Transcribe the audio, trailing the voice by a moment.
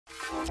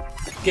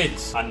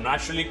Kids are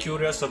naturally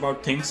curious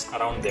about things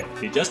around them.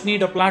 They just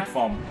need a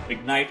platform to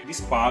ignite the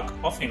spark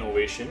of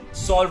innovation,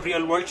 solve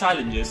real-world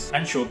challenges,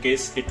 and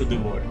showcase it to the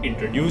world.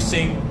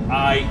 Introducing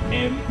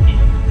IME.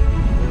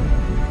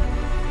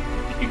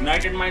 The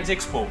Ignited Minds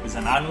Expo is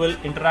an annual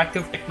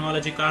interactive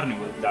technology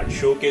carnival that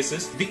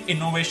showcases the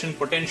innovation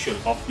potential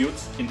of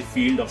youths in the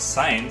field of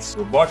science,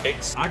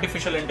 robotics,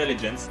 artificial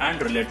intelligence,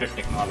 and related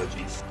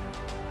technologies.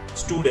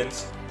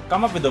 Students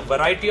come up with a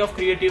variety of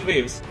creative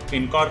ways to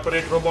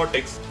incorporate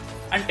robotics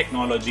and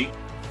technology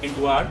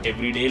into our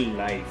everyday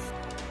life.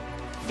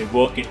 They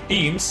work in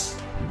teams,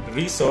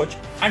 research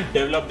and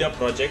develop their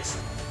projects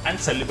and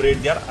celebrate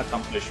their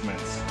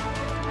accomplishments.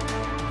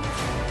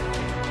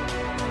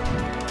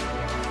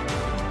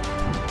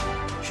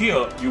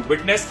 Here, you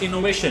witness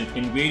innovation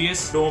in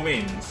various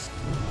domains: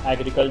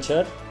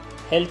 agriculture,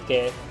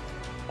 healthcare,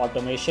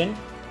 automation,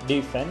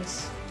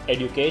 defense,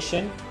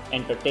 education,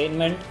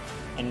 entertainment,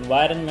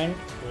 environment,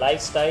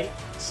 lifestyle,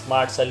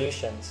 smart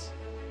solutions.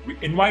 We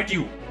invite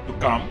you to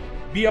come,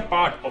 be a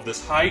part of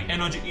this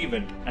high-energy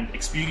event and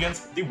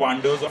experience the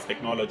wonders of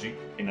technology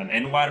in an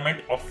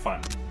environment of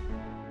fun.